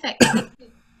 Perfect.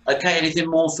 Okay, anything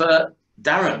more for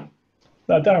Darren?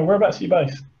 No, Darren, whereabouts are you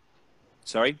based?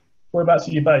 Sorry? Whereabouts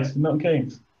are you based? In Milton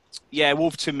Keynes? Yeah,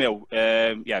 Wolverton Mill.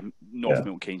 North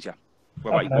Milton Keynes, yeah.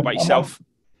 What about Okay. yourself?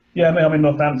 I'm in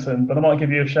Northampton, but I might give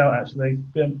you a shout, actually.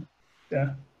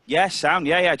 Yeah. Yeah, Sam.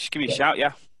 Yeah. Just give me a shout,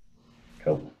 yeah.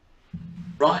 Cool.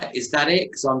 Right, is that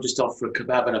it? Because I'm just off for a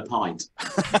kebab and a pint.